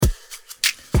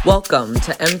Welcome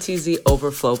to MTZ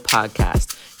Overflow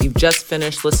Podcast. You've just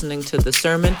finished listening to the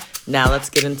sermon. Now let's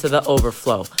get into the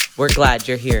overflow. We're glad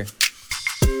you're here.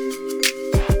 Oh,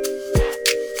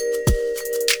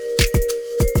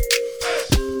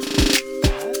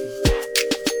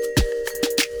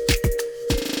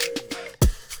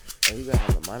 you got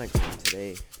a mnemonic team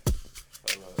today.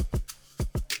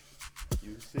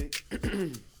 You sick?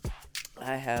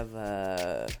 I have,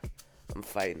 I'm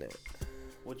fighting it.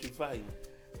 What you fighting?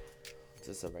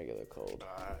 Just a regular cold.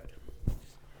 Alright.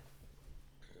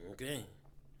 Okay.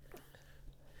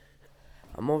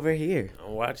 I'm over here.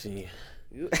 I'm watching you.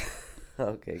 You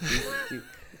okay, keep.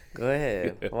 Go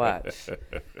ahead. Watch.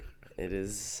 It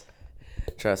is,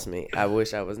 trust me, I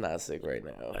wish I was not sick right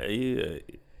now.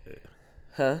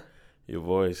 Huh? Your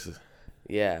voice.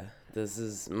 Yeah, this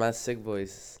is my sick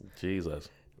voice. Jesus.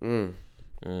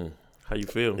 How How you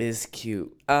feel? It's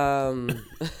cute. How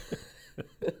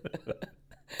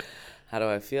do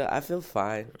I feel? I feel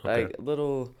fine. Okay. Like a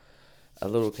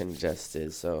little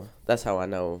congested. So that's how I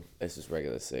know it's just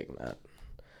regular sick, not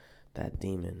that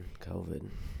demon COVID.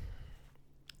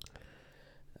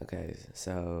 Okay,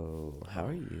 so how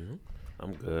are you?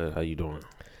 I'm good. How you doing?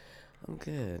 I'm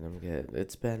good.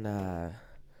 It's been an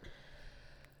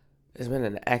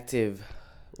active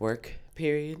work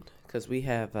period because we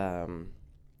have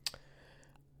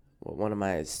one of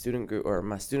my student group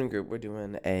we're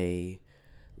doing a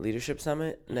leadership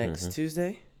summit next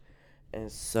Tuesday,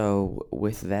 and so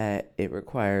with that it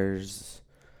requires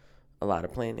a lot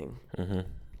of planning.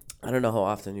 I don't know how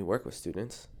often you work with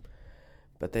students,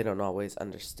 but they don't always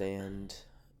understand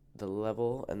the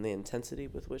level and the intensity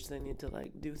with which they need to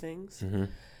like do things.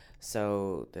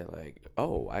 So they're like,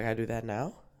 oh, I gotta do that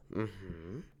now.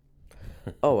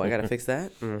 Oh, I gotta fix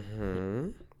that.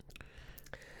 And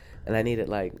I need it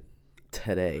like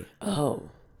today. Oh,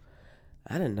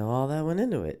 I didn't know all that went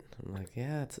into it. I'm like,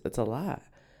 yeah, it's a lot.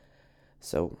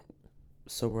 So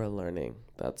we're learning.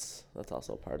 That's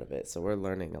also part of it. So we're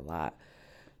learning a lot.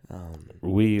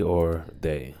 We or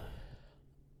they?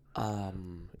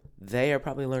 They are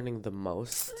probably learning the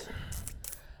most.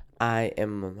 I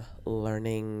am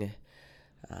learning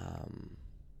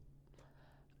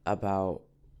about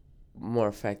more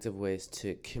effective ways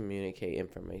to communicate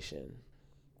information.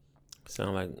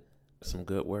 Sound like some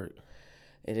good work.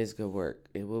 It is good work.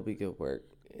 It will be good work.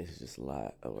 It's just a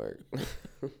lot of work.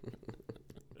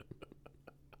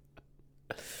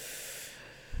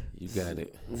 You got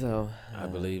it. So I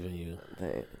believe in you.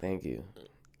 Thank you.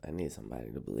 I need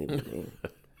somebody to believe in me.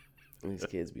 These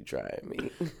kids be trying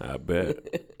me. I bet.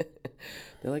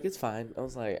 They're like, it's fine. I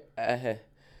was like, I'm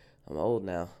old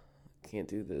now. Can't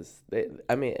do this. And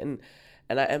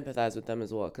I empathize with them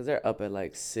as well because they're up at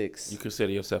like 6. You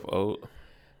consider yourself old?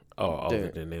 Oh, older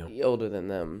than them. Older than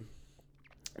them.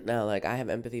 Now, like, I have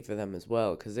empathy for them as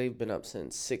well because they've been up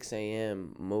since 6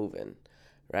 a.m. moving,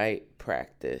 right?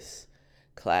 Practice,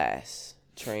 class,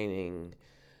 training,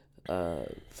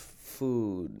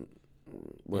 food,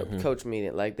 coach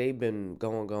meeting. Like, they've been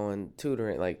going,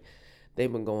 tutoring. Like,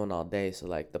 they've been going all day. So,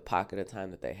 like, the pocket of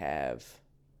time that they have,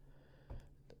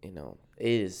 it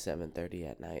is 7:30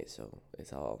 at night. So,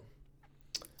 it's all,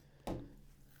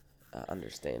 I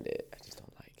understand it. I just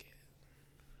don't like it.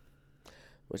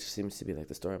 Which seems to be like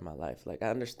the story of my life. Like, I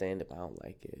understand it, but I don't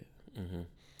like it.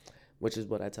 Which is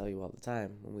what I tell you all the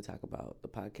time when we talk about the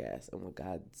podcast and what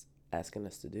God's asking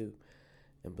us to do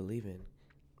and believe in.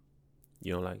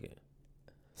 You don't like it?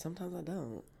 Sometimes I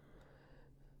don't.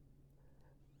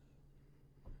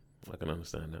 I can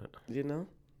understand that. Yeah.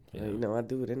 I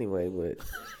do it anyway, but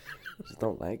just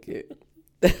don't like it.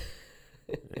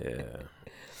 Yeah.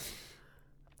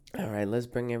 All right, let's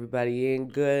bring everybody in.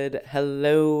 Good.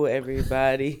 Hello,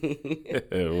 everybody.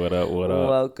 What up?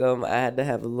 Welcome. I had to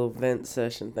have a little vent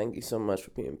session. Thank you so much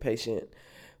for being patient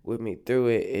with me through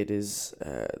it. It is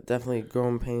definitely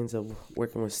growing pains of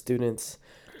working with students.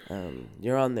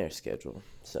 You're on their schedule.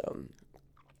 So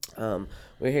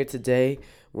we're here today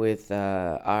with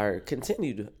our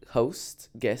continued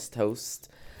guest host,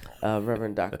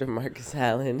 Reverend Dr. Marcus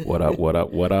Allen. What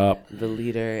up? The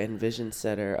leader and vision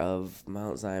setter of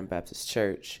Mount Zion Baptist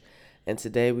Church. And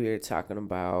today we are talking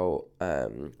about,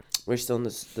 we're still in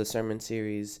the sermon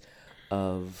series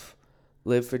of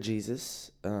Live for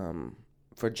Jesus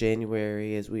for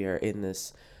January, as we are in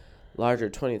this larger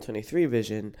 2023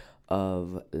 vision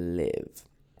of Live.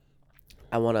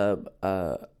 I want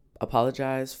to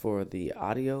apologize for the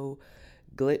audio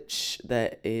glitch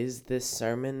that is this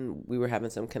sermon. We were having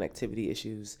some connectivity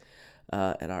issues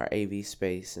in our AV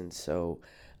space, and so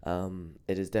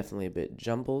it is definitely a bit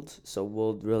jumbled. So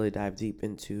we'll really dive deep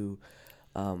into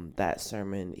that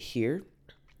sermon here.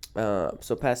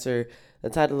 So, Pastor, the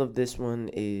title of this one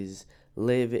is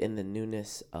Live in the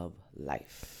Newness of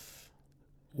Life.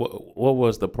 What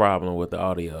was the problem with the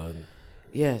audio?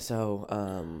 Yeah,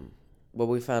 so what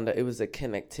we found out, it was a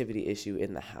connectivity issue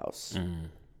in the house.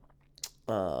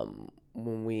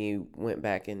 When we went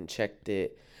back and checked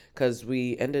it, because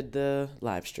we ended the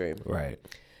live stream. Right.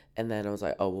 And then I was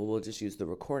like, oh, well, we'll just use the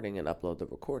recording and upload the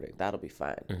recording. That'll be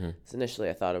fine. So initially,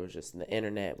 I thought it was just the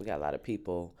internet. We got a lot of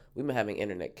people. We've been having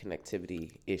internet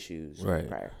connectivity issues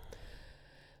prior.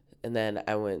 And then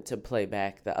I went to play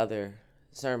back the other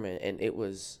sermon, and it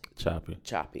was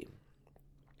choppy.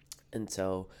 And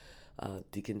so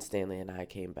Deacon Stanley and I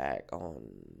came back on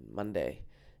Monday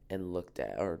and looked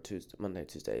at, or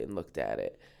Tuesday, and looked at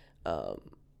it.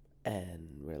 And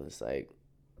we're just like,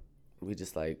 we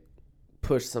just like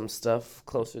push some stuff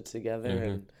closer together,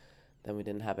 and then we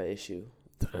didn't have an issue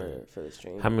for the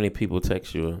stream. How many people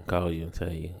text you and call you and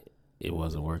tell you it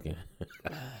wasn't working?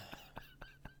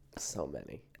 So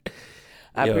many.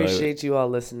 I appreciate you all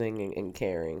listening and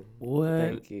caring. What?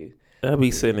 Thank you. I'll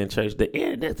be sitting in church,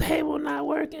 the table not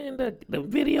working, the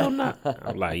video not.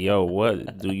 I'm like, yo,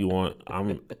 what do you want?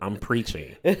 I'm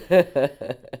preaching.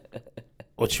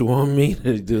 What you want me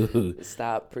to do?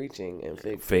 Stop preaching and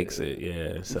fix it.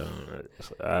 Yeah.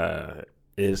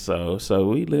 So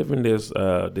we live in this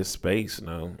space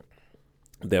now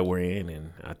that we're in,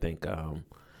 and I think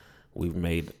we've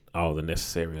made all the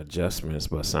necessary adjustments,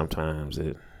 but sometimes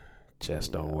it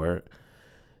just don't work.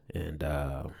 And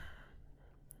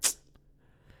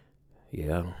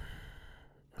yeah,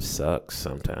 it sucks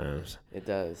sometimes. It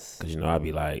does. Cause I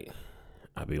be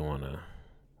wanna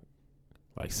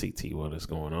like, CT, what is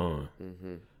going on?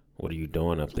 What are you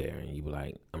doing up there? And you be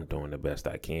like, I'm doing the best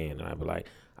I can. And I be like,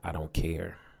 I don't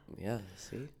care. Yeah,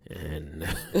 see? And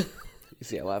you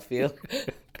see how I feel?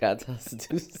 God tells us to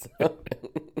do something.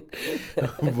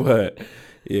 But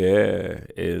yeah,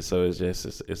 so it's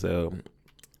a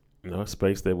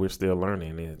space that we're still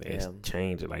learning. It's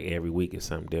changing. Like every week is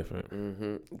something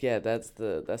different. Yeah, that's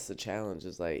the challenge.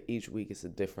 Is like each week is a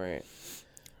different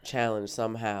challenge.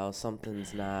 Somehow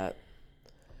something's not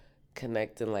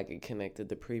connecting like it connected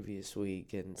the previous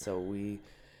week, and so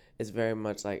it's very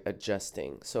much like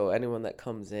adjusting. So anyone that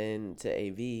comes in to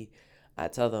AV, I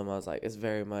tell them, I was like, it's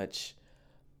very much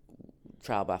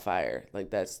trial by fire. Like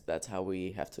that's how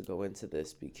we have to go into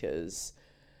this, because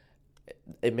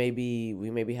we may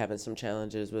be having some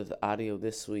challenges with audio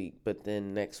this week, but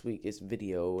then next week it's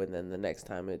video, and then the next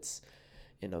time it's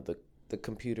the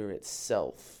computer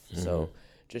itself. So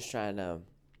just trying to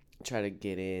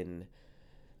get in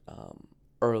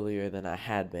earlier than I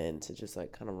had been, to just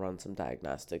like kind of run some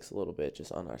diagnostics a little bit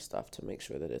just on our stuff to make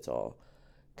sure that it's all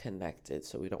connected,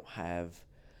 so we don't have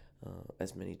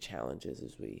as many challenges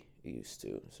as we used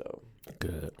to. So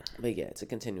good. But yeah, it's a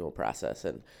continual process,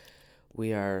 and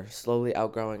we are slowly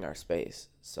outgrowing our space.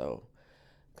 So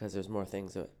because there's more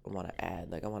things that I want to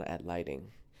add. Like I want to add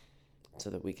lighting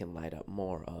so that we can light up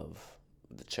more of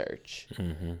the church.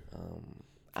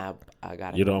 I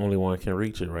got. You're the only one can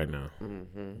reach it right now.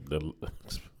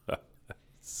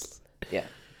 Yeah.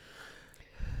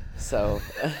 So,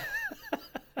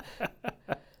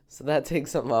 so that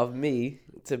takes something off me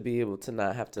to be able to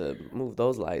not have to move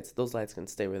those lights. Those lights can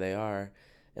stay where they are,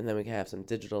 and then we can have some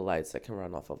digital lights that can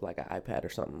run off of like an iPad or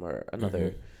something, or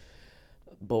another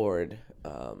board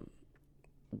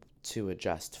to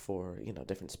adjust for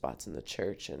different spots in the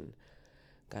church. And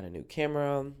got a new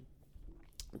camera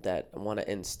that I want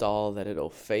to install that it'll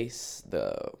face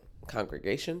the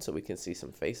congregation so we can see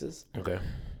some faces. Okay.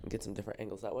 And get some different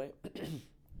angles that way.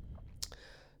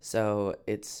 So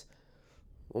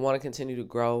we want to continue to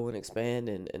grow and expand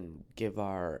and give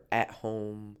our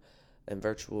at-home and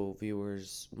virtual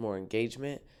viewers more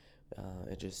engagement.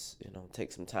 It just,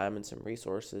 takes some time and some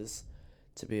resources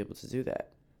to be able to do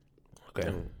that.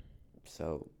 Okay.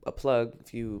 So a plug,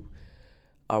 if you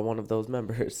are one of those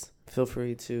members, feel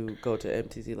free to go to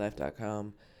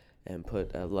mtzlife.com and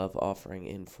put a love offering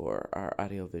in for our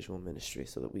audiovisual ministry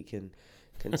so that we can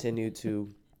continue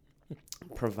to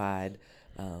provide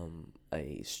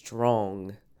a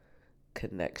strong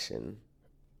connection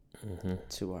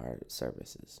to our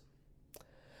services.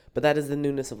 But that is the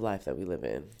newness of life that we live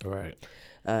in. Right.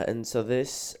 And so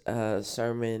this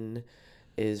sermon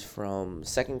is from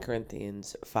 2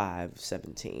 Corinthians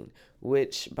 5:17,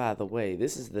 which, by the way,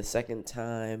 this is the second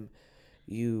time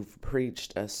you've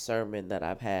preached a sermon that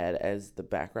I've had as the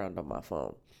background on my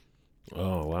phone.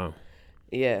 Oh, wow.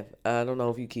 Yeah, I don't know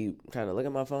if you keep trying to look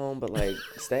at my phone, but like,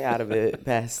 stay out of it,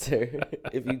 Pastor.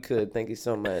 If you could, thank you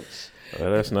so much.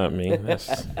 Well, that's not me.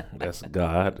 That's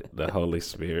God, the Holy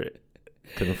Spirit.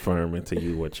 confirming to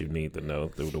you what you need to know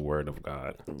through the Word of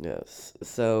God. Yes.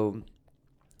 So,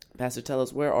 Pastor, tell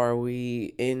us, where are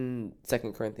we in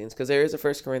 2 Corinthians? Because there is a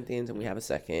 1 Corinthians and we have a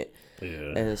 2nd.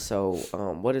 Yeah. And so,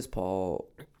 what is Paul?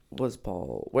 Where is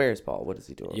Paul? What is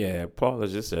he doing? Yeah, Paul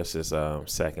is just his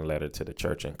second letter to the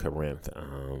church in Corinth.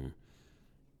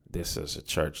 This is a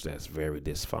church that's very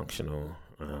dysfunctional.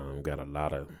 Got a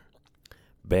lot of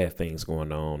bad things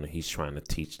going on. He's trying to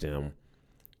teach them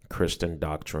Christian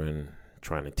doctrine,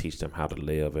 trying to teach them how to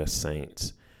live as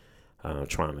saints,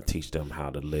 trying to teach them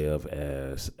how to live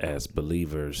as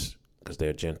believers, because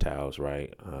they're Gentiles,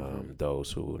 right?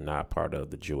 Those who are not part of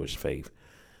the Jewish faith,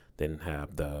 didn't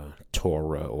have the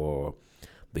Torah or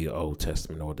the Old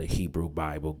Testament or the Hebrew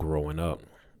Bible growing up.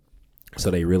 So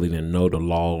they really didn't know the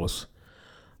laws.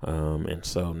 And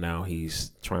so now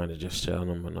he's trying to just tell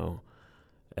them,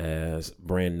 as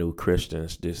brand new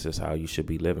Christians, this is how you should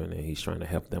be living. And he's trying to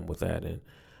help them with that. And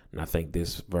I think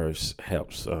this verse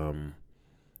helps them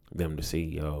to see,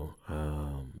 you're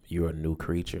a new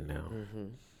creature now.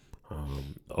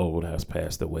 Old has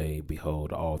passed away.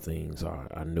 Behold, all things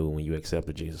are new. When you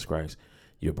accepted Jesus Christ,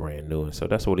 you're brand new. And so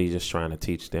that's what he's just trying to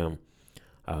teach them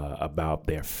about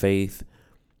their faith,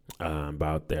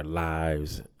 about their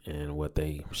lives, and what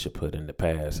they should put in the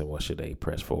past and what should they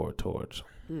press forward towards.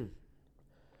 And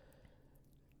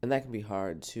that can be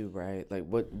hard too, right? Like,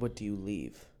 what do you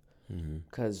leave?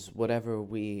 Because whatever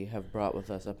we have brought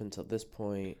with us up until this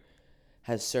point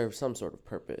has served some sort of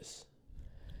purpose,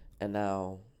 and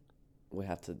now we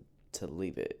have to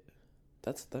leave it.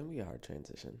 That'd be a hard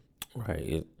transition,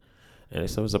 right?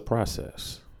 So it's a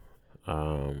process.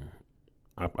 I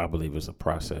believe it's a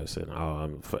process,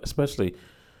 and especially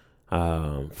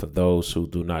for those who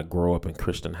do not grow up in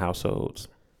Christian households,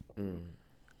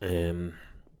 and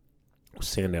we're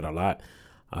seeing that a lot.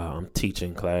 I'm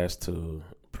teaching class to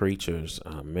preachers,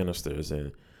 ministers,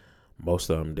 and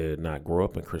most of them did not grow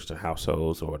up in Christian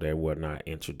households, or they were not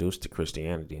introduced to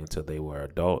Christianity until they were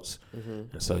adults.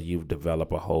 And so you've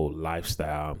developed a whole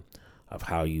lifestyle of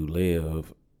how you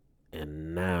live.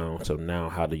 And now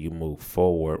how do you move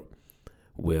forward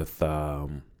with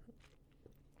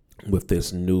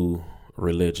this new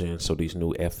religion? So these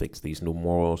new ethics, these new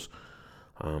morals,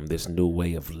 this new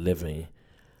way of living,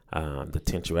 the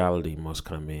intentionality must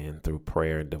come in through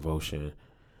prayer and devotion,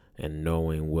 and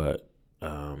knowing what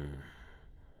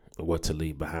to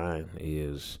leave behind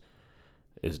is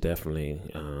definitely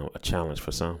a challenge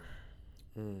for some.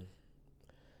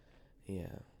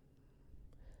 Yeah,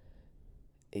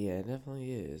 it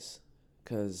definitely is,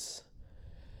 because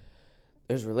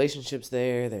there's relationships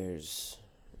there, there's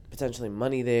potentially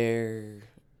money there,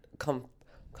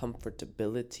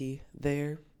 comfortability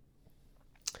there,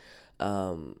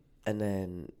 and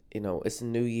then it's a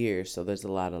new year, so there's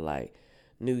a lot of like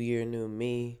new year, new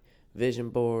me, vision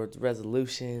boards,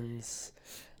 resolutions.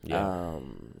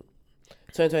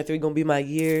 2023 gonna be my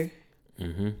year.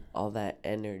 All that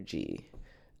energy.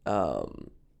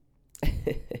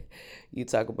 You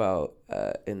talk about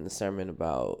in the sermon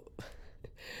about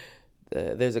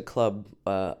there's a club,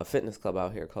 a fitness club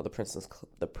out here called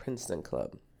the Princeton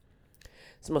Club.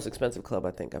 It's the most expensive club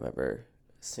I think I've ever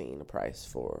seen a price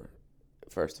for.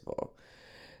 First of all,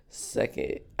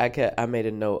 second, I made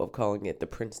a note of calling it the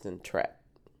Princeton Trap,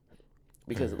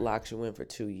 because it locks you in for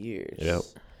 2 years. Yep.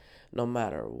 No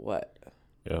matter what.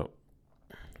 Yep.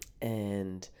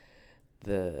 And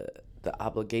the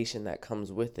obligation that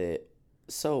comes with it.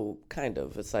 So kind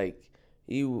of, it's like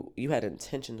you had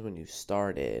intentions when you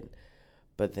started,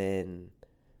 but then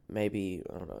maybe,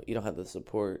 I don't know, you don't have the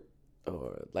support,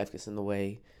 or life gets in the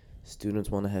way. Students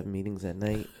want to have meetings at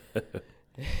night.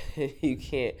 You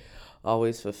can't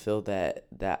always fulfill that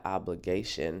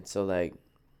obligation. So like,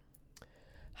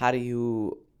 how do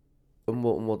you, and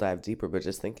we'll dive deeper, but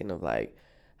just thinking of like,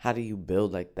 how do you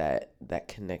build like that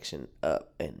connection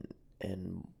up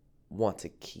and want to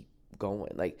keep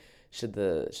going? Like, should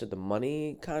the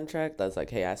money contract that's like,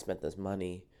 hey, I spent this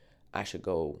money, I should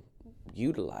go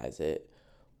utilize it,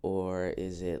 or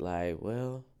is it like,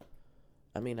 well,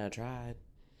 I mean, I tried.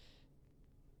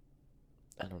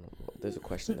 I don't know. There's a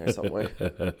question there somewhere.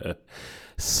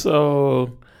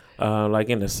 So, like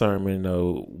in the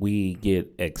sermon, we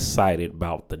get excited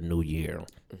about the new year.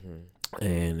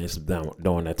 And it's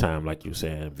during that time, like you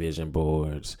said, vision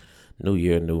boards, new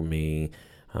year, new me.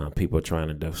 People trying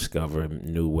to discover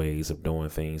new ways of doing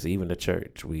things. Even the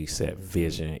church, we set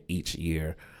vision each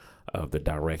year of the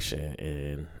direction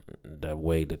and the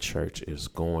way the church is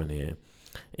going in.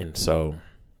 And so,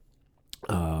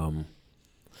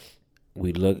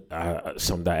 we look,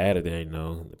 something I added there,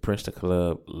 the Princeton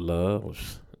Club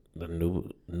loves the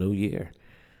new year.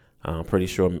 I'm pretty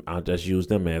sure I'll just use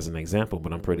them as an example,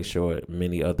 but I'm pretty sure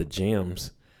many other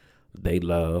gyms, they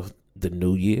love the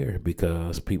new year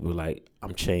because people like,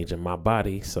 I'm changing my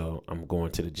body, so I'm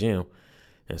going to the gym.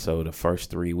 And so the first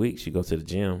 3 weeks you go to the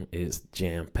gym is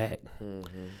jam packed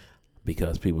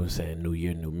because people are saying new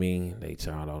year, new me. They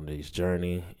start on this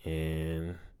journey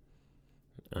and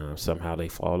somehow they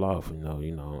fall off. You know,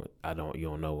 you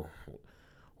don't know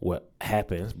what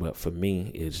happens, but for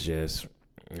me, it's just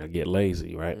I get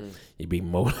lazy, right? You be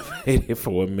motivated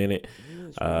for a minute.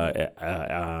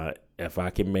 If I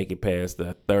can make it past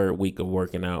the third week of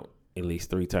working out at least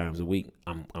 3 times a week,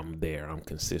 I'm there. I'm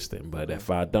consistent. But if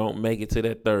I don't make it to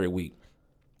that third week,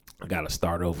 I gotta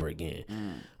start over again.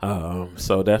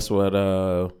 So that's what.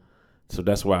 So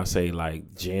that's why I say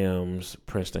like gyms,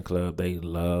 Princeton Club, they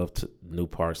love new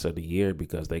parts of the year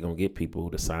because they're gonna get people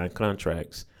to sign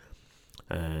contracts,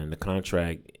 and the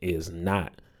contract is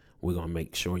not we're gonna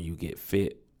make sure you get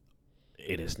fit.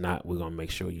 It is not we're gonna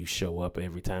make sure you show up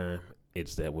every time.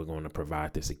 It's that we're gonna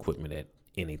provide this equipment at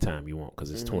any time you want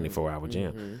because it's 24-hour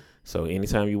gym. So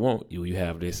anytime you want, you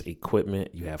have this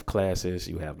equipment, you have classes,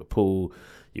 you have the pool,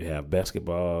 you have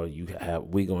basketball,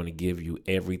 we're going to give you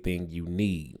everything you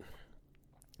need.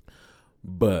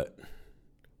 But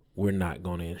we're not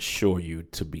going to ensure you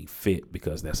to be fit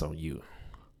because that's on you.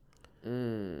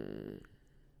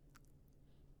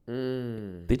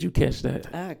 Did you catch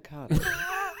that? I caught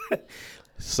it.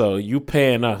 So you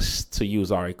paying us to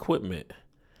use our equipment.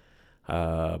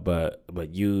 But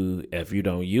you, if you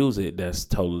don't use it, that's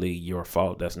totally your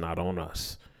fault. That's not on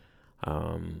us.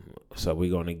 So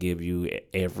we're going to give you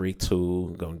every tool,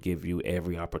 going to give you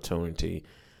every opportunity.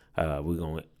 We're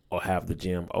going to have the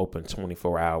gym open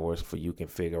 24 hours for you can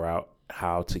figure out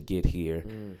how to get here.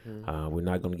 We're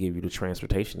not going to give you the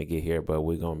transportation to get here, but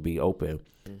we're going to be open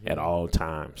at all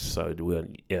times. So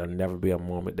it'll never be a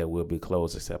moment that we'll be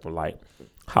closed except for like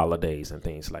holidays and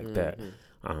things like that.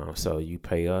 So you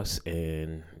pay us,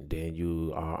 and then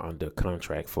you are under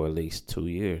contract for at least 2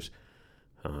 years.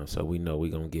 So we know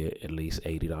we're gonna get at least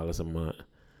 $80 a month.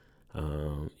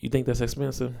 You think that's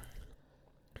expensive?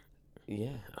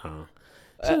 Yeah.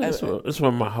 It's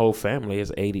for my whole family.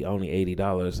 It's only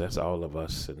 $80. That's all of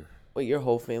us. And wait, your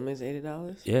whole family is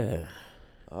 $80? yeah.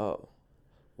 Oh,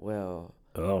 well.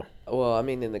 Oh. Well, I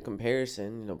mean, in the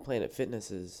comparison, Planet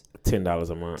Fitness is $10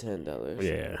 a month. $10.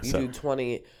 Yeah. You do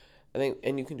 20. I think,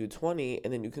 and you can do 20,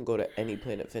 and then you can go to any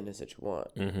Planet Fitness that you want.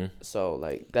 So,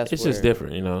 like, it's just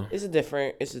different, It's a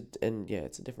different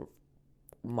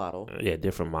model. Yeah,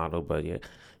 different model, but yeah,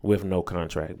 with no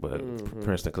contract. But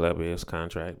Princeton Club is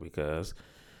contract because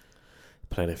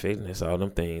Planet Fitness, all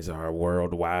them things are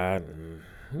worldwide, and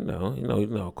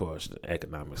of course, the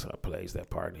economics plays that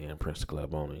part in Princeton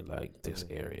Club only like this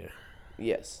area.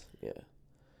 Yes, yeah.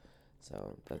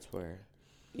 So that's where.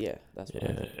 Yeah, that's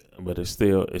what but it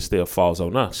still falls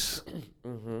on us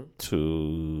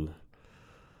to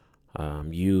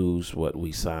use what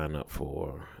we sign up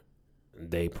for.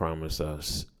 They promise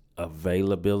us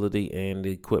availability and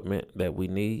the equipment that we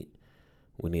need.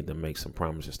 We need to make some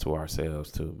promises to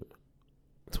ourselves to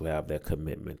have that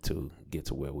commitment to get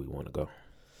to where we want to go.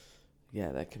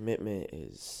 Yeah, that commitment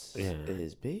is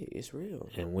big. It's real.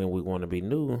 And when we want to be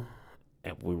new,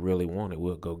 if we really want it,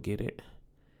 we'll go get it.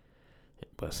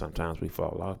 But sometimes we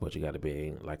fall off. But you got to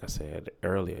be, like I said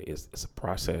earlier, it's a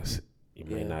process. You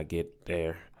may not get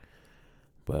there,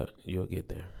 but you'll get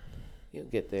there. You'll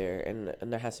get there, and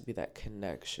there has to be that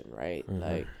connection, right?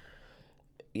 Like,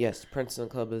 yes, Princeton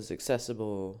Club is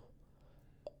accessible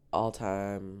all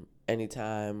time,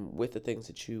 anytime, with the things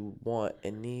that you want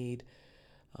and need.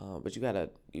 But you gotta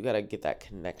get that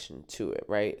connection to it,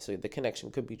 right? So the connection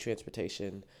could be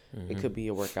transportation, it could be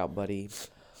a workout buddy.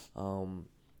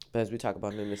 But as we talk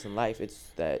about newness in life, it's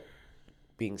that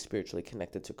being spiritually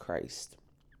connected to Christ.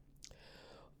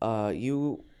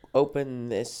 You open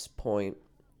this point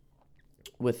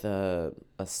with a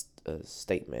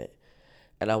statement,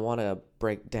 and I want to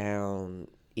break down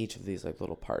each of these like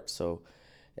little parts. So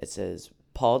it says,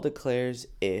 Paul declares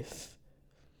if,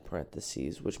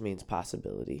 parentheses, which means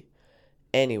possibility,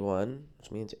 anyone,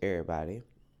 which means everybody,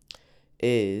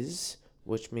 is,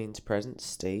 which means present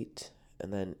state,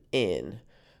 and then in,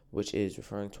 which is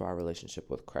referring to our relationship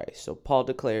with Christ. So Paul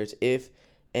declares if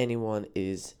anyone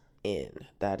is in.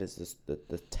 That is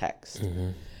the text.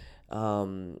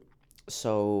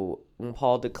 So when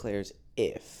Paul declares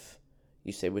if,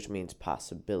 you say, which means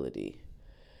possibility,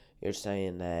 you're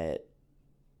saying that,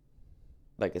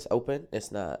 like, it's open.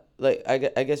 It's not like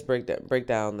I guess break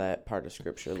down that part of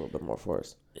scripture a little bit more for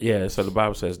us. Yeah. So the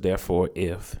Bible says, therefore,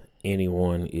 if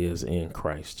anyone is in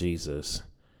Christ Jesus,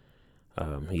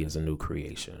 he is a new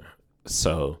creation.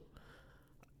 So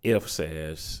if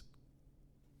says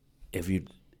if you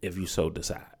so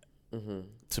decide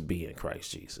to be in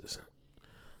Christ Jesus.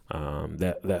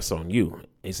 That's on you.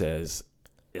 It says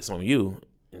it's on you,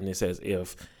 and it says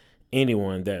if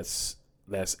anyone, that's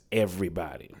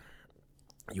everybody.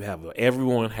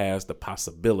 Everyone has the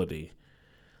possibility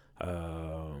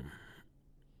to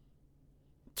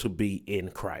be in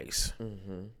Christ.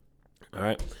 All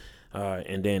right.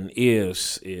 And then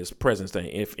is present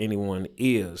state. If anyone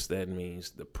is, that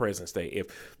means the present state.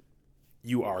 If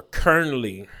you are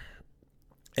currently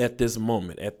at this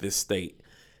moment, at this state,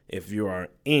 if you are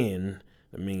in,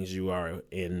 that means you are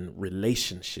in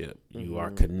relationship. You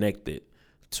are connected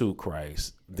to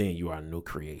Christ. Then you are a new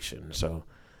creation. So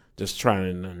just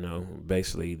trying to know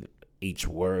basically each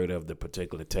word of the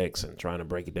particular text and trying to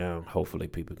break it down. Hopefully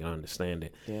people can understand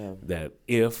it. Yeah. That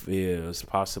if is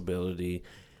possibility,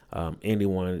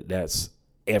 anyone, that's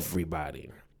everybody.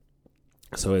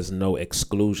 So there's no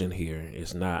exclusion here.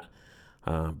 It's not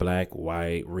black,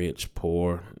 white, rich,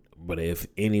 poor. But if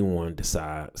anyone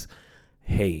decides,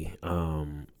 hey,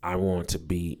 I want to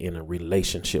be in a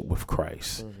relationship with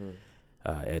Christ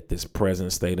at this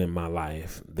present state in my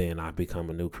life, then I become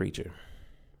a new creature.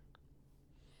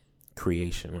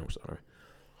 Creation, I'm sorry.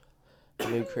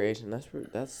 New creation.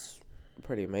 That's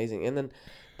pretty amazing. And then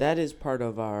that is part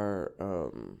of our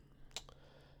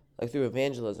like through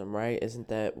evangelism, right? Isn't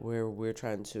that where we're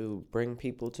trying to bring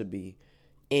people to be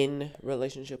in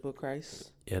relationship with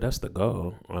Christ? Yeah, that's the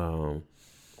goal.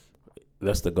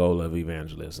 That's the goal of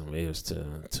evangelism, is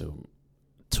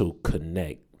to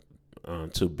connect,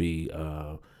 to be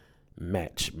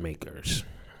matchmakers.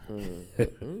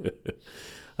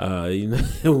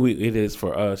 It is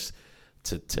for us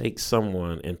to take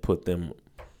someone and put them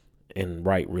in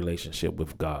right relationship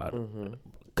with God,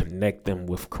 connect them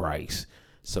with Christ,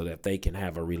 so that they can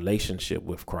have a relationship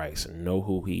with Christ and know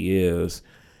who He is,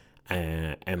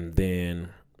 and then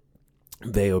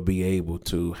they'll be able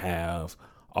to have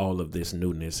all of this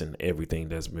newness and everything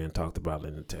that's been talked about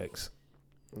in the text.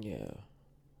 Yeah,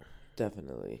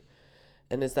 definitely.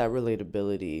 And it's that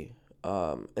relatability.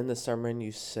 In the sermon,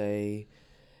 you say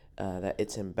that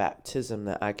it's in baptism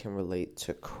that I can relate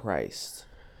to Christ.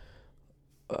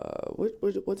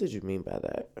 What did you mean by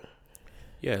that?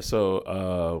 Yeah,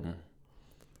 so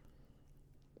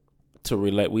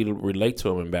we relate to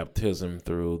Him in baptism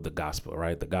through the gospel,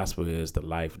 right? The gospel is the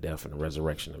life, death, and the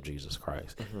resurrection of Jesus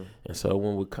Christ. And so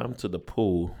when we come to the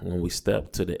pool, when we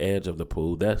step to the edge of the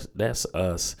pool, that's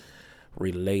us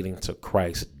relating to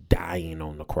Christ dying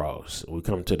on the cross. We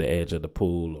come to the edge of the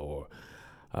pool or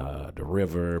the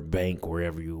river, bank,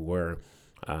 wherever you were,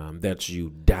 that's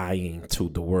you dying to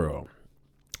the world.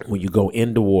 When you go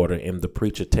in the water and the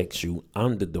preacher takes you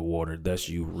under the water, that's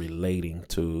you relating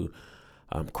to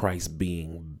Christ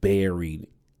being buried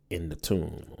in the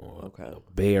tomb or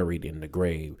buried in the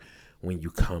grave. When you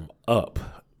come up,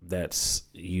 that's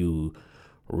you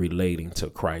relating to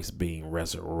Christ being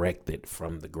resurrected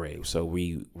from the grave. So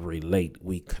we relate,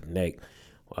 we connect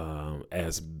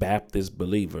as Baptist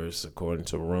believers, according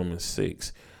to Romans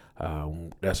 6.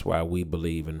 That's why we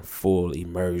believe in full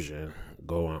immersion,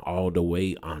 going all the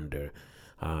way under,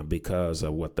 because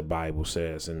of what the Bible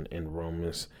says in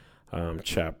Romans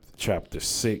chapter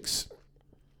 6.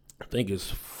 I think it's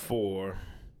 4.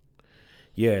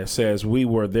 Yeah, it says, we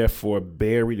were therefore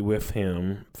buried with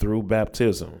Him through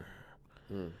baptism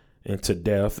into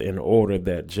death, in order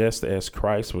that just as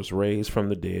Christ was raised from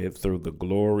the dead through the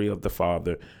glory of the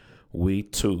Father, we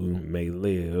too may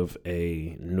live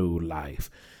a new life.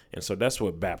 And so that's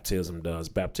what baptism does.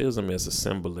 Baptism is a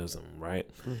symbolism, right?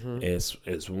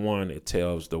 It's one, it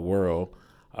tells the world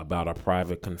about a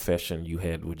private confession you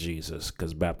had with Jesus,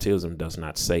 because baptism does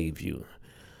not save you.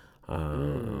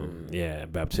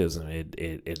 Baptism,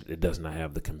 it does not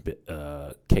have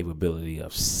the capability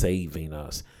of saving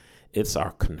us. It's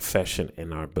our confession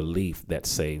and our belief that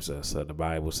saves us. So the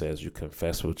Bible says you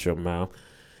confess with your mouth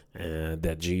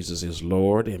that Jesus is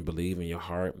Lord and believe in your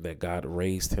heart that God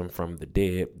raised Him from the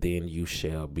dead, then you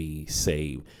shall be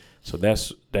saved. So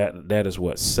that is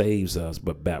what saves us.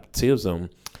 But baptism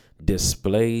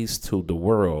displays to the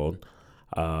world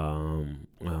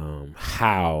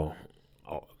how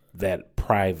that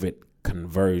private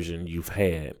conversion you've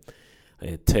had.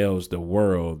 It tells the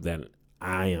world that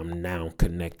I am now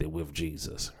connected with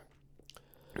Jesus.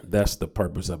 That's the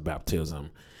purpose of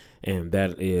baptism. And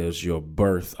that is your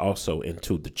birth also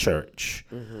into the church.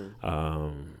 You're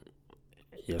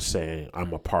saying,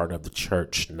 I'm a part of the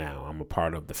church now. I'm a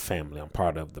part of the family. I'm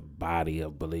part of the body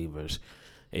of believers.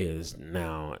 Is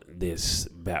now this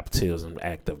baptism,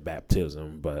 act of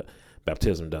baptism. But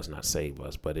Baptism does not save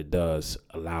us, but it does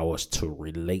allow us to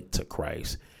relate to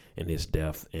Christ in his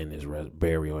death, in his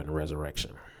burial, and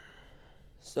resurrection.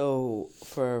 So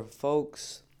for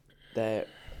folks that,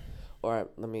 or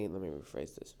let me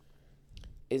rephrase this.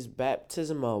 Is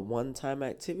baptism a one-time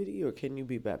activity, or can you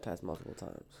be baptized multiple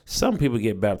times? Some people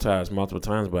get baptized multiple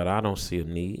times, but I don't see a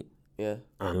need. Yeah.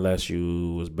 Unless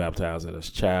you was baptized as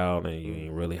a child and you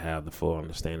didn't really have the full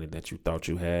understanding that you thought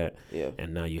you had. Yeah.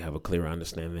 And now you have a clearer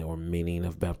understanding or meaning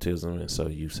of baptism. And so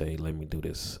you say, let me do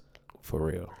this for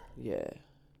real. Yeah.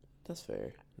 That's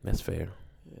fair. That's fair.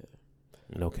 Yeah.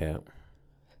 No cap.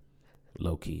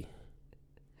 Low key.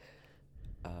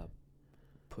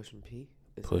 Pushing P?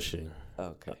 Pushing.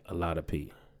 Okay. A lot of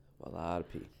P. A lot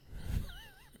of P.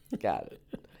 Got it.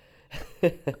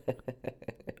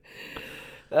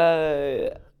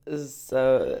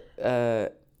 So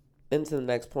into the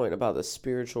next point about the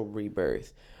spiritual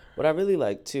rebirth. What I really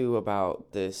like too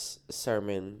about this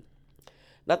sermon,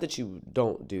 not that you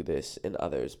don't do this in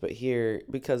others, but here,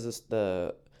 because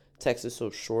the text is so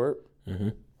short,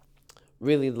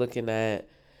 really looking at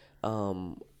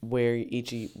where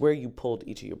you pulled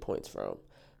each of your points from,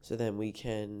 so then we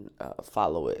can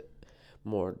follow it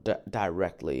more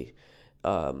directly.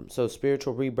 So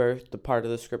spiritual rebirth, the part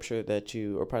of the scripture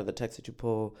or part of the text that you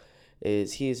pull,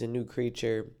 is he is a new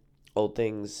creature, old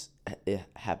things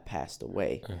have passed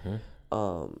away.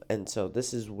 And so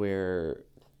this is where,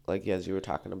 like, as you were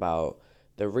talking about,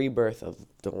 the rebirth of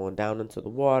going down into the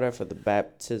water for the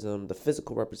baptism, the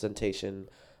physical representation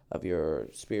of your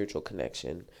spiritual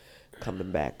connection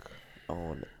coming back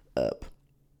on up.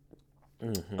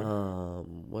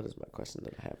 What is my question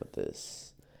that I have with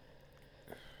this?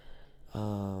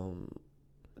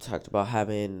 Talked about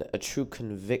having a true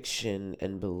conviction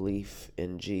and belief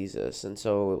in Jesus. And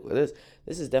so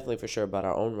this is definitely for sure about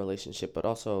our own relationship, but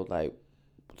also like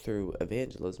through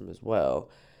evangelism as well.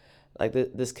 Like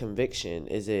this conviction,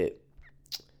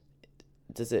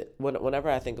 whenever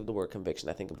I think of the word conviction,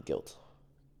 I think of guilt.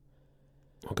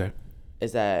 Okay.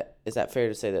 Is that fair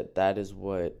to say that is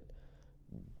what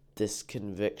this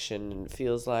conviction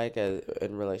feels like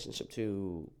in relationship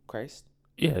to Christ?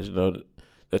 Yeah,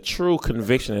 the true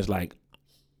conviction is like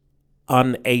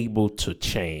unable to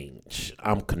change.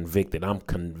 I'm convicted. I'm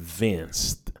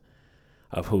convinced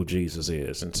of who Jesus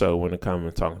is. And so when it comes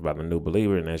to talking about the new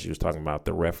believer, and as you was talking about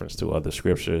the reference to other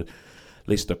scriptures, at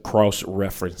least the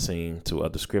cross-referencing to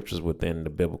other scriptures within the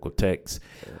biblical text,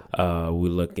 we're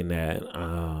looking at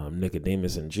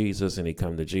Nicodemus and Jesus, and he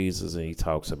come to Jesus and he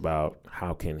talks about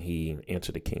how can he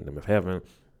enter the kingdom of heaven.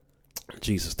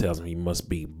 Jesus tells him he must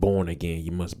be born again.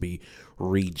 You must be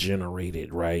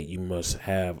regenerated, right? You must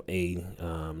have a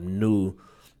new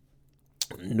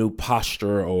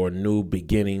posture or new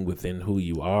beginning within who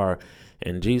you are.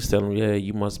 And Jesus tells him, yeah,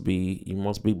 you must be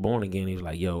born again. He's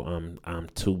like, yo, I'm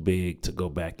too big to go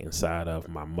back inside of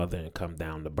my mother and come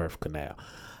down the birth canal.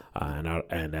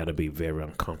 And that'll be very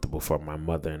uncomfortable for my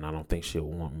mother, and I don't think she'll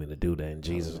want me to do that. And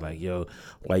Jesus is like, yo,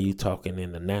 why you talking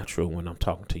in the natural when I'm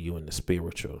talking to you in the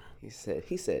spiritual? He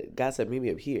said, God said, meet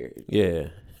me up here. Yeah.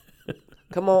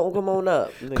 Come on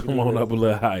up. Come on up a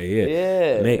little higher.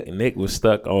 Yeah. Nick was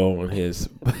stuck on his.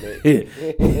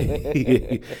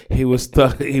 he was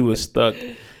stuck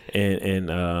in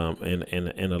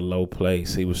a low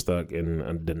place. He was stuck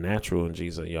in the natural, and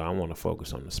Jesus, I want to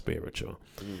focus on the spiritual.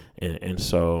 And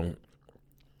so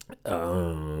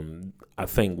I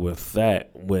think with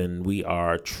that, when we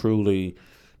are truly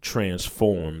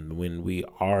transformed, when we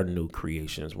are new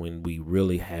creations, when we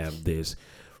really have this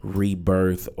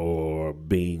rebirth or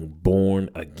being born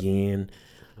again,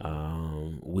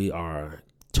 we are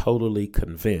totally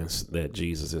convinced that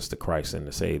Jesus is the Christ and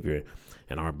the Savior.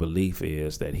 And our belief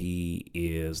is that he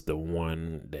is the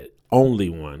only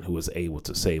one who is able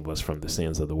to save us from the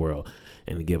sins of the world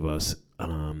and give us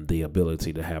the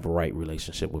ability to have a right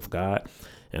relationship with God,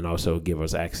 and also give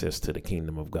us access to the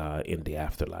kingdom of God in the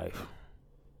afterlife.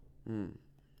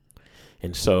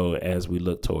 And so as we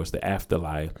look towards the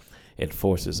afterlife, it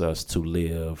forces us to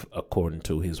live according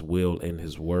to his will and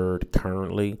his word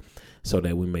currently, so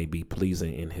that we may be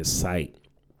pleasing in his sight.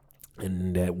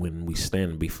 And that when we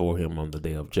stand before him on the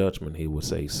day of judgment, he will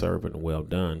say, servant, well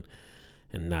done,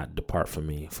 and not depart from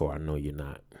me, for I know you're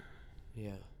not.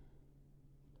 Yeah.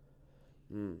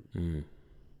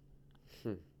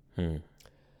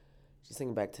 Just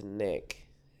thinking back to Nick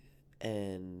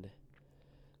and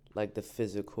like the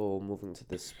physical moving to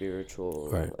the spiritual,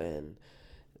 right, and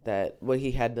that what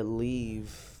he had to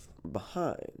leave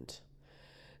behind.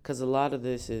 because a lot of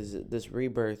this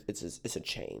rebirth. It's a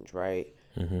change, right?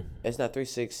 Mm-hmm. It's not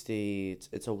 360.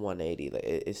 It's a 180.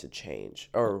 It's a change,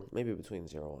 or maybe between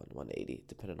 0 and 180,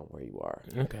 depending on where you are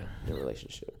in the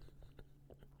relationship.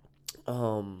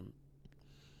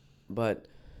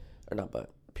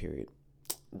 Period.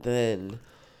 Then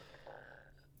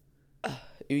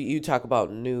you talk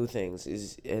about new things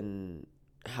and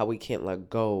how we can't let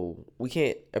go. We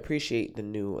can't appreciate the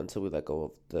new until we let go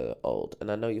of the old.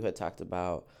 And I know you had talked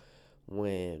about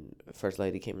when First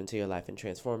Lady came into your life and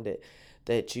transformed it,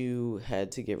 that you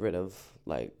had to get rid of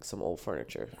like some old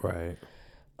furniture. Right.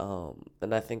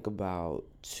 And I think about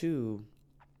too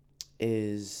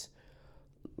is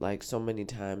like so many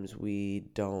times we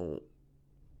don't.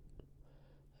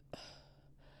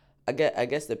 I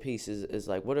guess the piece is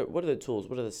like what are the tools,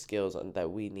 what are the skills that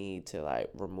we need to like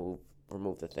remove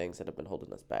the things that have been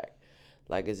holding us back.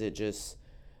 Like, is it just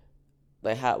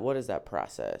like what is that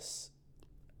process?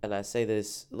 And I say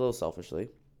this a little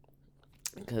selfishly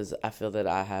because I feel that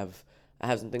I have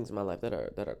some things in my life that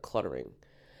are cluttering,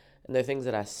 and they're things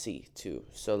that I see too.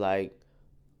 So like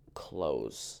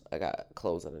clothes, I got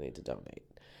clothes that I need to donate.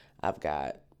 I've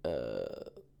got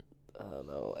I don't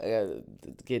know, I gotta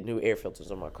get new air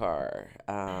filters on my car.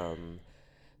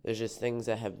 There's just things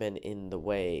that have been in the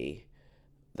way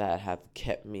that have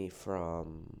kept me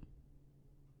from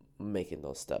making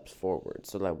those steps forward.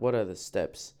 So like, what are the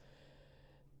steps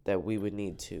that we would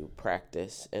need to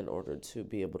practice in order to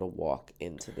be able to walk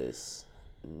into this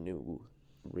new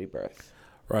rebirth?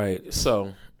 Right.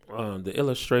 So the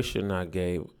illustration I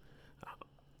gave,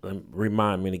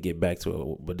 remind me to get back to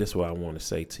it, but this is what I want to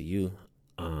say to you.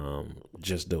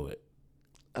 Just do it.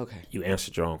 Okay. You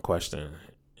answered your own question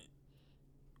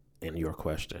in your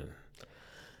question.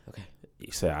 Okay.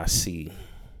 You said, I see,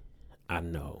 I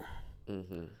know.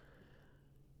 Mm-hmm.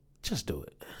 Just do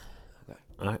it. Okay.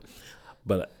 All right.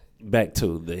 But back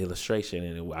to the illustration,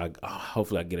 and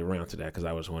hopefully I get around to that because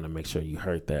I just want to make sure you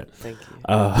heard that. Thank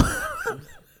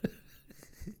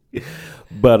you.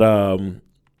 But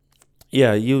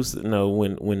yeah,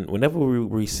 whenever we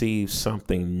receive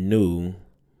something new,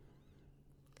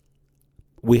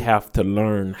 we have to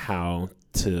learn how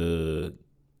to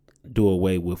do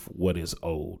away with what is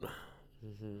old.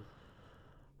 Mm-hmm.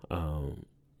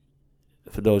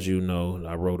 For those of you who know,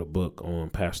 I wrote a book on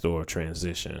pastoral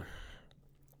transition.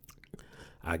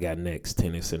 I got next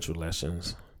 10 essential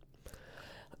lessons.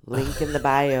 Link in the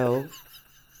bio.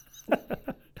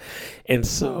 And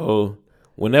so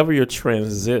whenever you're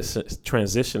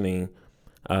transitioning,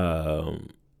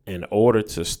 in order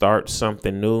to start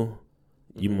something new,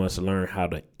 you must learn how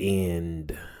to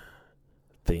end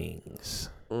things.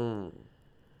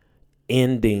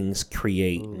 Endings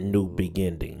create new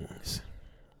beginnings.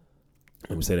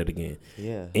 Let me say that again.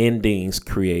 Yeah. Endings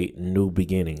create new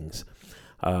beginnings.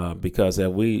 Because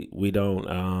if we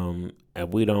don't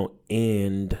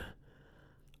end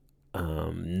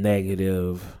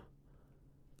negative,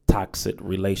 toxic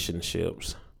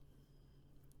relationships,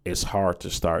 it's hard to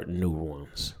start new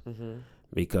ones. Mm-hmm.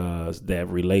 Because that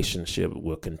relationship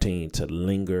will continue to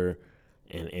linger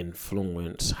and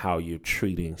influence how you're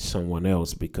treating someone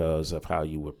else because of how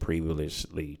you were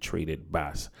previously treated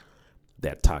by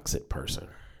that toxic person.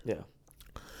 Yeah.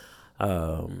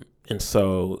 And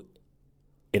so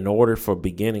in order for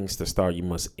beginnings to start, you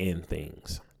must end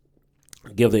things.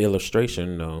 Give the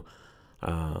illustration, though.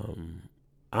 I'm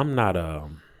not a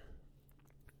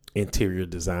interior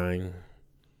design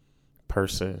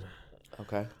person.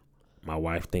 Okay. My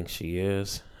wife thinks she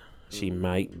is. She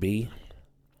might be.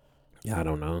 I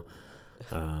don't know.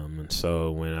 And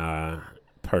so when I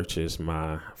purchased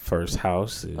my first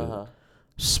house,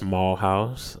 small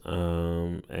house,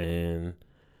 and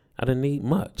I didn't need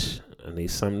much. I need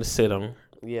something to sit on.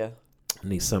 Yeah. I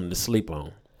need something to sleep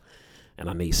on. And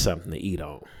I need something to eat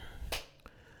on.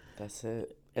 That's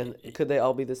it. And could they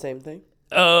all be the same thing?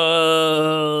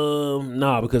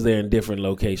 No, because they're in different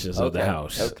locations of the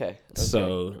house. Okay.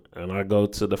 So, and I go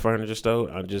to the furniture store,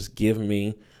 I just give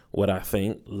me what I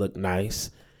think look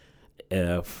nice.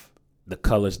 If the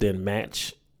colors didn't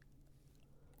match,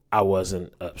 I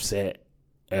wasn't upset.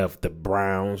 If the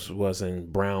browns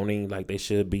wasn't browning like they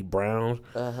should be brown,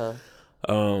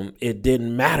 it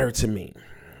didn't matter to me.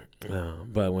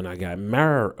 But when I got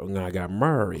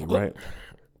married, right?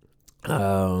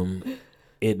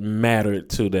 It mattered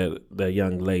to the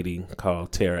young lady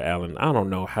called Tara Allen. I don't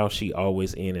know how she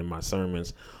always in my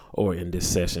sermons or in this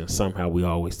session. Somehow we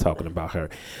always talking about her,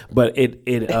 but it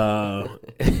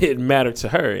it mattered to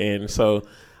her. And so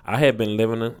I had been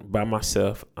living by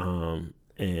myself,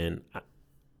 and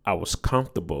I was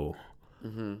comfortable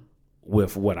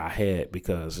with what I had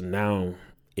because now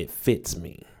it fits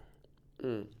me.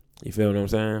 You feel what I'm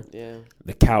saying? Yeah.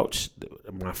 The couch,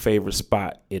 my favorite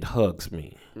spot, it hugs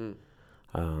me.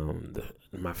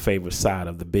 My favorite side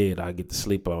of the bed I get to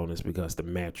sleep on is because the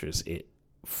mattress, it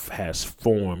has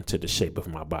formed to the shape of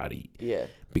my body. Yeah.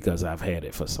 Because I've had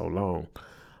it for so long.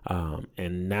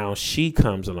 And now she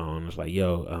comes along and is like,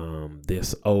 yo,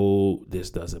 this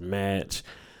doesn't match.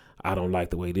 I don't like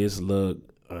the way this look.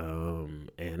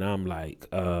 And I'm like,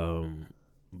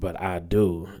 but I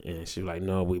do. And she's like,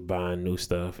 no, we buying new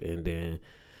stuff. And then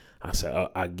I said,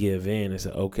 I give in and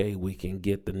said, okay, we can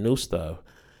get the new stuff.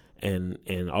 And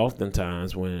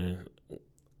oftentimes when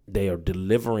they are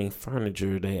delivering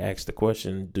furniture, they ask the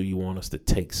question, do you want us to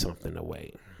take something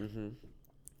away? Mm-hmm.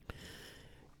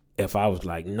 If I was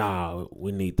like, nah,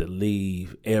 we need to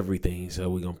leave everything, so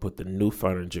we're going to put the new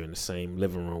furniture in the same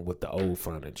living room with the old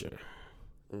furniture.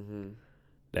 Mm-hmm.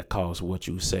 That caused what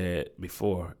you said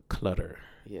before, clutter.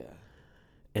 Yeah.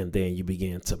 And then you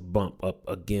begin to bump up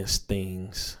against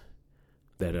things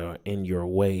that are in your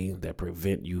way that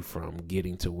prevent you from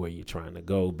getting to where you're trying to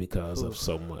go because of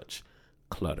so much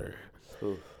clutter.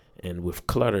 And with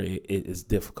clutter, it is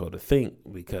difficult to think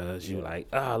because you're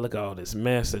like, look at all this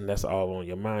mess, and that's all on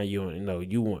your mind.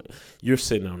 You're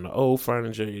sitting on the old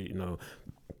furniture,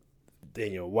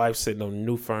 then your wife's sitting on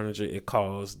new furniture. It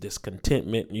causes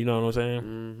discontentment. You know what I'm saying?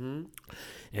 Mm-hmm.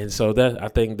 And so I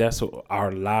think that's what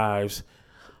our lives.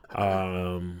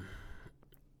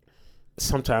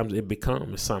 Sometimes it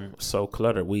becomes so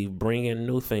cluttered. We bring in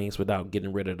new things without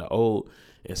getting rid of the old,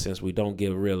 and since we don't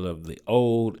get rid of the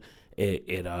old,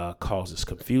 it causes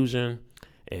confusion.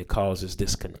 It causes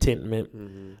discontentment.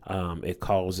 Mm-hmm. It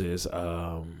causes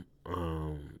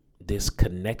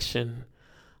disconnection,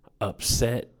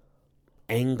 upset,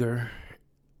 anger,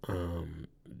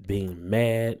 being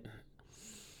mad,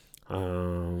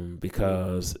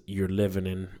 because you're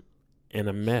living in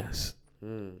a mess.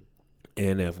 And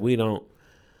if we don't,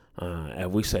 if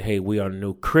we say, hey, we are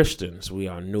new Christians, we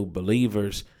are new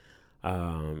believers,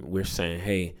 we're saying,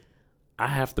 hey, I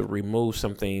have to remove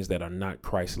some things that are not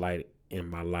Christ-like in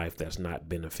my life that's not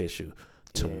beneficial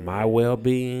to my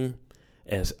well-being,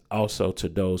 as also to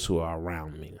those who are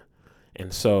around me.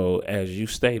 And so, as you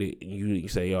stated, you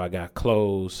say, yo, I got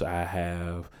clothes, I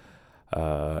have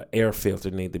air filter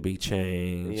need to be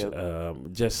changed.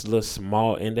 Yep. Just little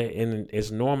small, and it's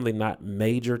normally not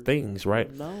major things,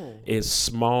 right? No, it's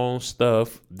small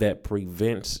stuff that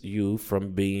prevents you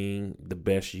from being the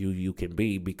best you can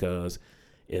be because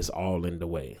it's all in the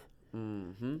way.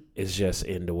 Mm-hmm. It's just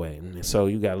in the way. And so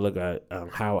you got to look at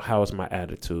how is my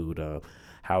attitude,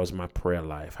 how is my prayer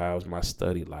life, how is my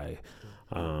study life.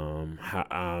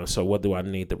 So what do I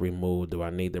need to remove? Do I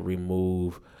need to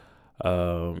remove?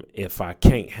 If I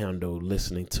can't handle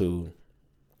listening to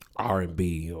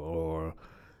R&B or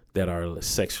that are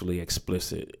sexually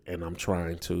explicit, and I'm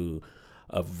trying to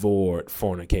avoid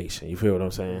fornication, you feel what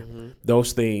I'm saying? Mm-hmm.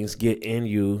 Those things get in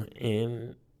you,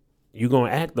 and you're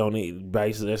gonna act on it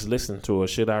based just listening to it.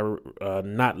 Should I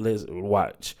not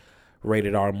watch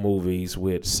rated R movies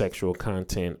with sexual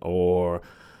content or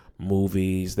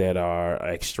movies that are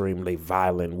extremely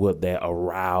violent? Would that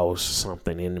arouse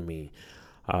something in me?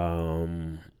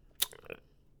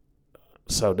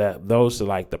 So that those are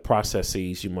like the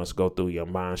processes you must go through your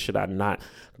mind. Should I not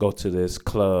go to this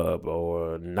club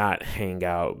or not hang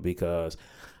out because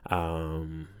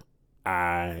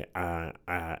I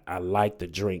like to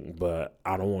drink, but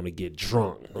I don't want to get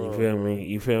drunk. You feel me?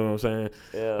 You feel what I'm saying?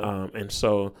 Yeah. And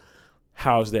so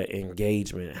how's that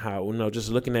engagement? How, just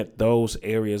looking at those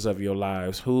areas of your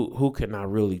lives, who can I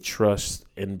really trust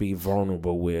and be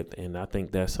vulnerable with? And I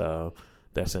think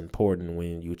that's important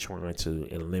when you're trying to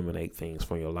eliminate things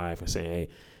from your life and saying, hey,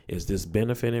 is this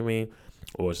benefiting me,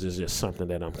 or is this just something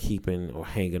that I'm keeping or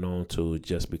hanging on to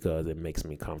just because it makes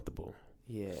me comfortable?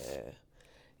 Yeah,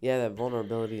 that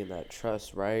vulnerability and that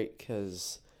trust, right?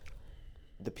 Because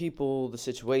the people, the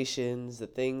situations, the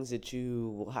things that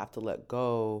you will have to let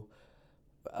go,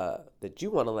 that you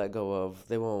want to let go of,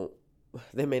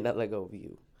 they may not let go of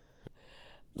you.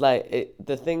 Like,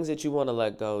 the things that you want to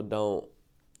let go don't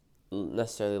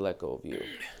necessarily let go of you.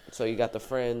 So you got the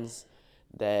friends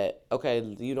that, okay,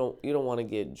 you don't want to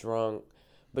get drunk,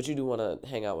 but you do want to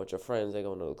hang out with your friends. They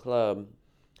go to the club.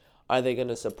 Are they going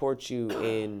to support you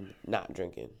in not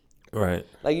drinking? Right.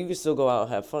 Like, you can still go out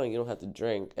and have fun. You don't have to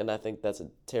drink. And I think that's a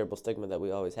terrible stigma that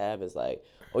we always have, is like,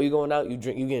 oh, you going out, you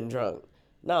getting drunk.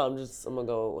 No, I'm going to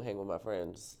go hang with my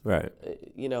friends. Right.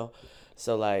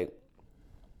 So like,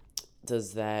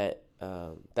 does that,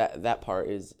 that part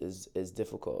is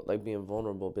difficult. Like, being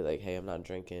vulnerable, be like, hey, I'm not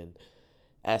drinking,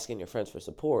 asking your friends for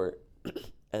support.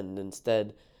 And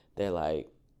instead they're like,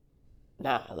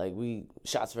 nah, like we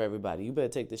shots for everybody. You better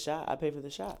take the shot. I pay for the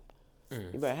shot.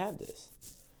 You better have this.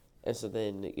 And so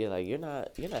then you're like, you're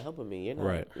not helping me. You're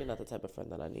not the type of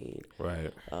friend that I need.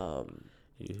 Right.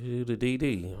 You the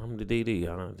DD. I'm the DD.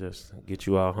 I'll just get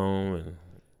you all home and.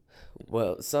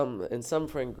 Well, in some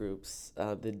friend groups,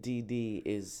 the DD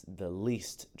is the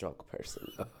least drunk person.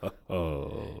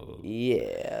 Oh.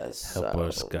 Yeah. Help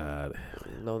us, God.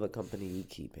 Know the company you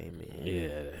keep, amen.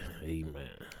 Yeah,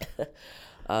 amen.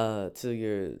 To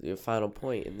your final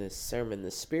point in this sermon,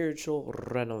 the spiritual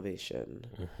renovation.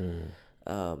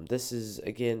 This is,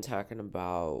 again, talking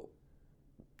about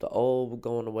the old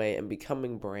going away and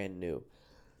becoming brand new.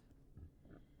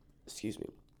 Excuse me.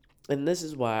 And this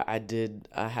is why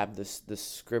I have this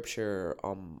scripture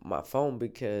on my phone,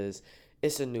 because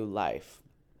it's a new life.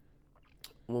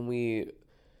 When we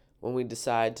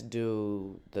decide to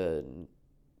do the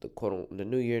quote, the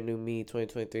new year, new me,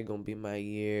 2023 gonna be my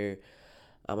year.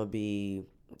 I'm gonna be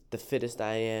the fittest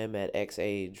I am at X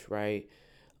age, right?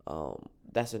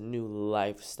 That's a new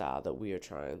lifestyle that we are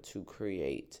trying to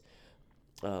create.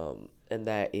 And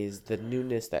that is the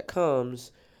newness that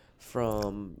comes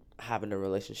from having a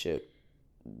relationship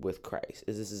with Christ.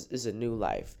 This is a new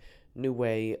life, new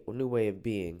way of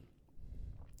being.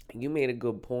 You made a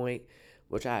good point,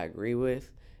 which I agree with.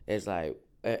 Is like,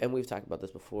 and we've talked about this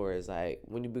before. Is like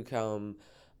when you become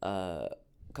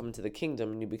come into the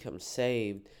kingdom and you become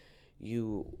saved,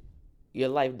 your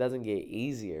life doesn't get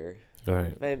easier.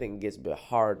 Right. If anything, it gets a bit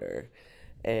harder.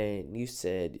 And you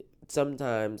said,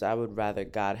 sometimes I would rather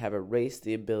God have erased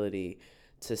the ability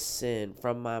to sin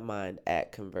from my mind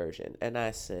at conversion. And I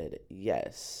said,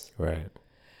 yes. Right.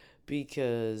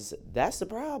 Because that's the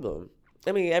problem.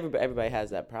 I mean, everybody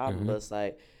has that problem, but it's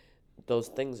like those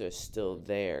things are still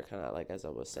there. Kind of like, as I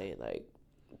was saying, like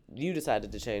you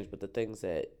decided to change, but the things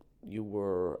that you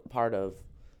were part of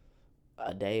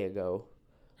a day ago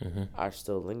are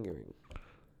still lingering.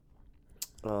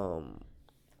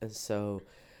 And so,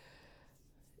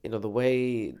 the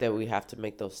way that we have to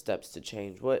make those steps to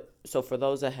change. So for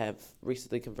those that have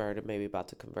recently converted, maybe about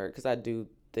to convert, because I do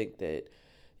think that,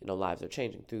 lives are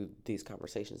changing through these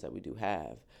conversations that we do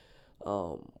have.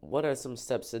 What are some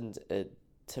steps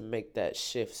to make that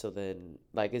shift? So then,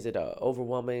 like, is it a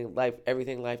overwhelming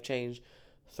everything life change?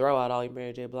 Throw out all your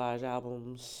Mary J. Blige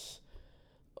albums,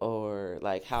 or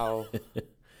like how,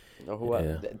 or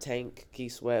whoever, Tank,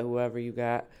 Keith Sweat, whoever you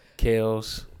got.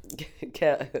 Kels.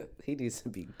 He needs to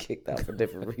be kicked out for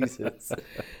different reasons.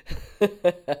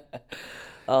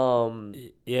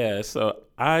 Yeah, so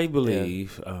I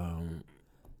believe,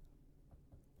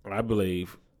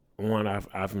 one,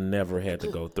 I've never had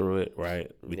to go through it, right?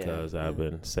 Because I've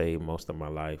been saved most of my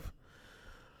life.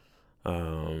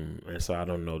 And so I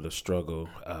don't know the struggle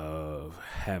of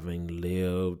having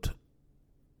lived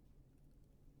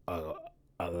a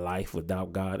life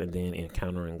without God and then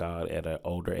encountering God at an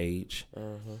older age.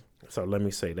 So let me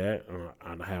say that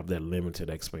I have that limited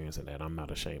experience in that. I'm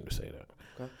not ashamed to say that.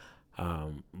 Okay.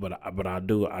 But I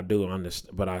do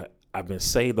understand. But I've been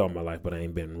saved all my life, but I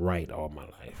ain't been right all my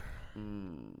life.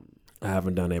 I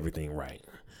haven't done everything right.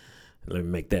 Let me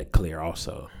make that clear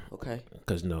also. Okay.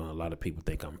 Because a lot of people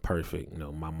think I'm perfect.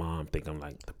 My mom think I'm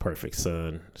like the perfect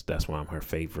son. That's why I'm her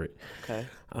favorite. Okay.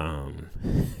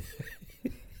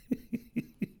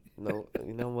 No,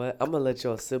 you know what? I'm gonna let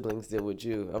your siblings deal with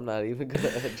you. I'm not even gonna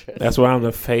address. That's why I'm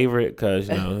the favorite, because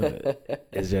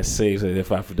it just seems as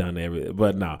if I've done everything.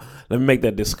 But no, let me make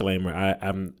that disclaimer.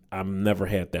 I've never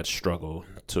had that struggle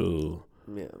to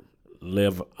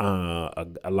live a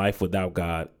life without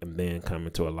God and then come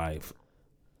into a life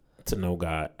to know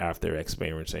God after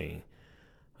experiencing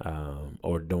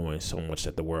or doing so much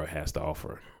that the world has to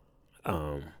offer.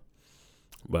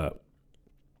 But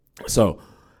so.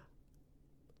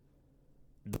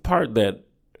 The part that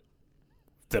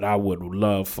I would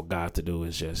love for God to do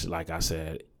is just, like I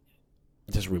said,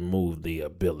 just remove the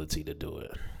ability to do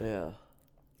it. Yeah.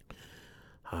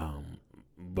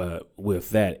 But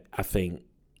with that, I think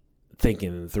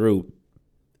thinking through,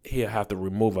 he'll have to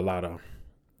remove a lot of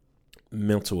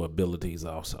mental abilities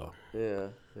also. Yeah.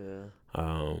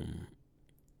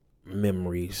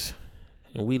 Memories.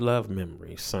 And we love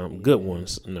memories. Some good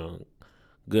ones,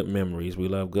 good memories. We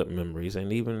love good memories,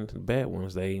 and even bad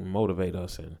ones. They motivate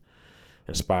us and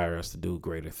inspire us to do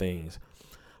greater things.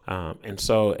 And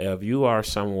so if you are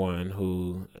someone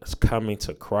who is coming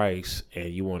to Christ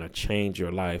and you want to change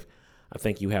your life, I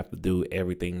think you have to do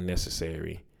everything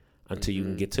necessary until you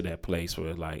can get to that place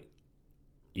where it's like,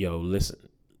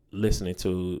 listening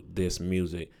to this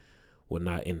music will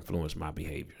not influence my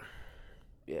behavior.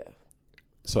 Yeah.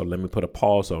 So let me put a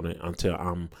pause on it until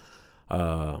I'm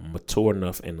mature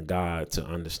enough in God to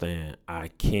understand I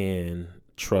can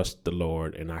trust the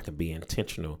Lord and I can be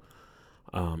intentional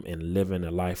in living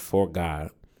a life for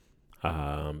God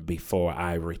before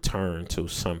I return to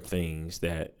some things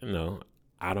that,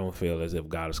 I don't feel as if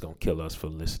God is going to kill us for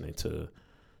listening to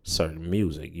certain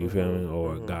music. You feel me?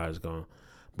 Or God is going to.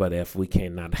 But if we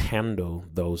cannot handle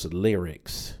those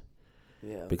lyrics,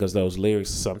 because those lyrics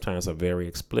sometimes are very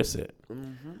explicit.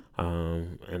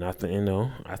 And I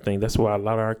think that's why a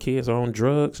lot of our kids are on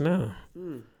drugs now.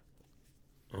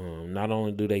 Not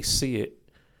only do they see it,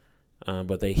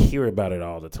 but they hear about it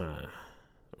all the time,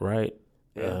 right?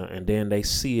 And then they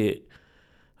see it,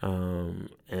 and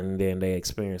then they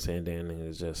experience it, and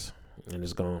then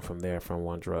it's gone from there, from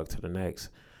one drug to the next.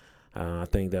 I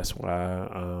think that's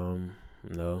why,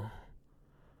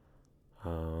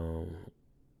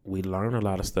 we learn a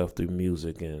lot of stuff through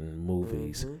music and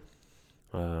movies.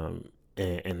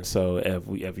 And so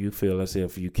if you feel as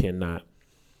if you cannot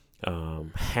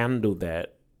handle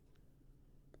that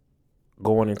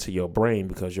going into your brain,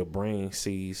 because your brain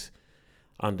sees,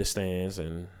 understands,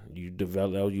 and you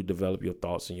develop your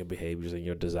thoughts and your behaviors and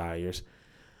your desires.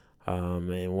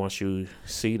 And once you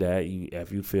see that,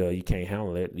 if you feel you can't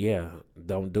handle it,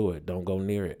 don't do it. Don't go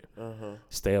near it.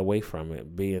 Stay away from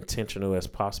it. Be intentional as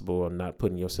possible of not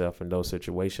putting yourself in those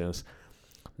situations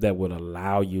that would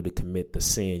allow you to commit the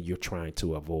sin you're trying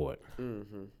to avoid.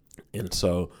 And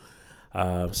so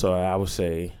I would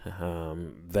say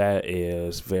that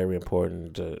is very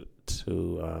important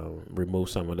to remove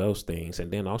some of those things,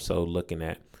 and then also looking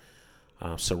at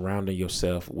surrounding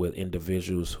yourself with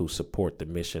individuals who support the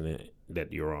mission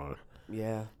that you're on.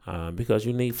 Because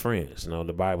you need friends.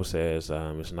 The Bible says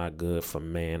it's not good for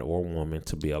man or woman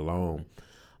to be alone.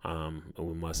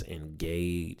 We must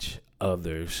engage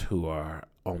others who are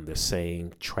on the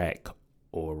same track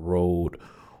or road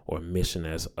or mission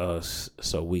as us,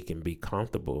 so we can be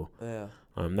comfortable.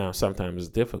 Now, sometimes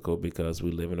it's difficult because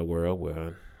we live in a world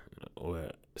where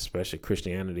especially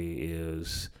Christianity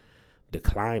is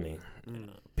declining.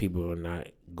 People are not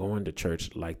going to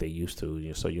church like they used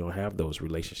to, so you don't have those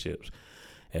relationships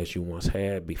as you once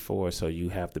had before. So you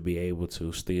have to be able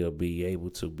to still be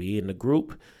able to be in the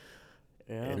group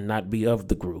and not be of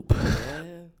the group.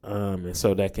 And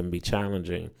so that can be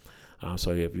challenging.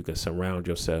 So if you can surround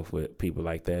yourself with people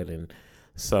like that, and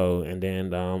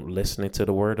then listening to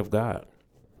the Word of God.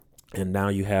 And now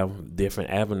you have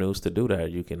different avenues to do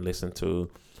that. You can listen to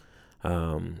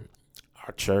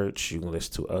our church. You can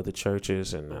listen to other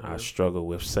churches. And I struggle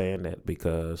with saying that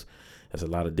because there's a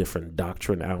lot of different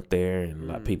doctrine out there, and a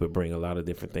lot of people bring a lot of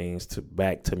different things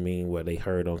back to me what they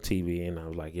heard on TV. And I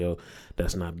was like,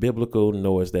 that's not biblical,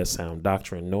 nor is that sound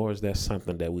doctrine, nor is that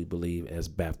something that we believe as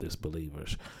Baptist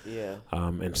believers.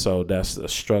 And so that's a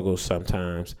struggle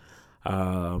sometimes.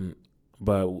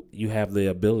 But you have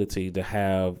the ability to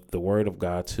have the Word of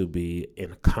God to be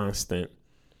in constant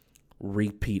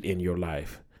repeat in your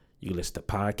life. You listen to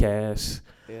podcasts.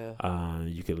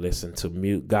 You can listen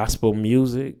to gospel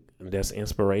music that's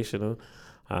inspirational.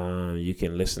 You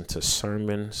can listen to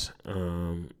sermons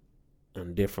and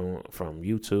different from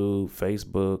YouTube,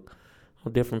 Facebook,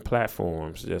 on different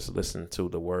platforms. Just listen to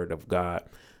the Word of God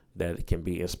that can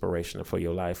be inspirational for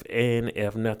your life. And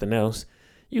if nothing else,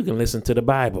 you can listen to the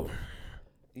Bible.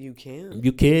 You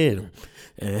can.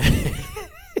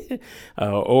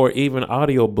 Or even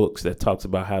audio books that talks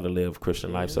about how to live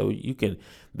Christian life. So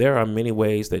there are many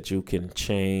ways that you can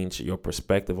change your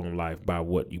perspective on life by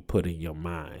what you put in your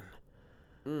mind.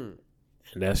 And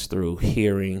that's through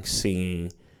hearing,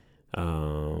 seeing,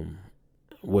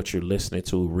 what you're listening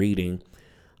to, reading.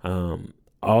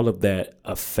 All of that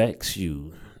affects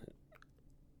you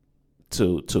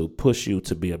to push you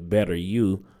to be a better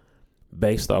you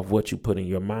based off what you put in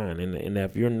your mind. And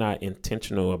if you're not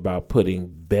intentional about putting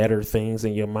better things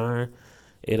in your mind,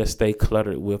 it'll stay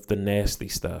cluttered with the nasty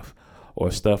stuff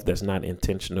or stuff that's not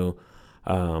intentional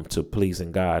to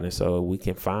pleasing God. And so we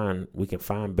can find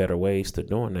better ways to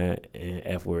doing that, and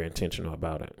if we're intentional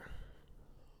about it.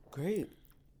 Great.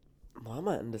 Well, I'm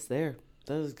gonna end this there.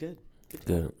 That was good.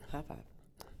 Good. High five.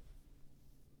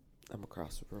 I'm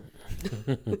across the room.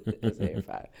 That's air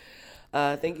five.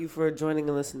 Thank you for joining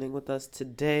and listening with us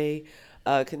today.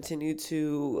 Continue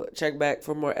to check back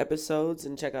for more episodes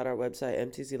and check out our website,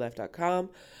 mtzlife.com,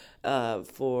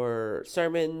 for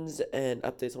sermons and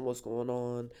updates on what's going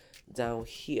on down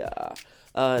here.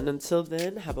 And until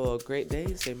then, have a great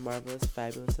day. Stay marvelous,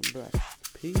 fabulous, and blessed.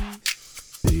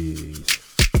 Peace.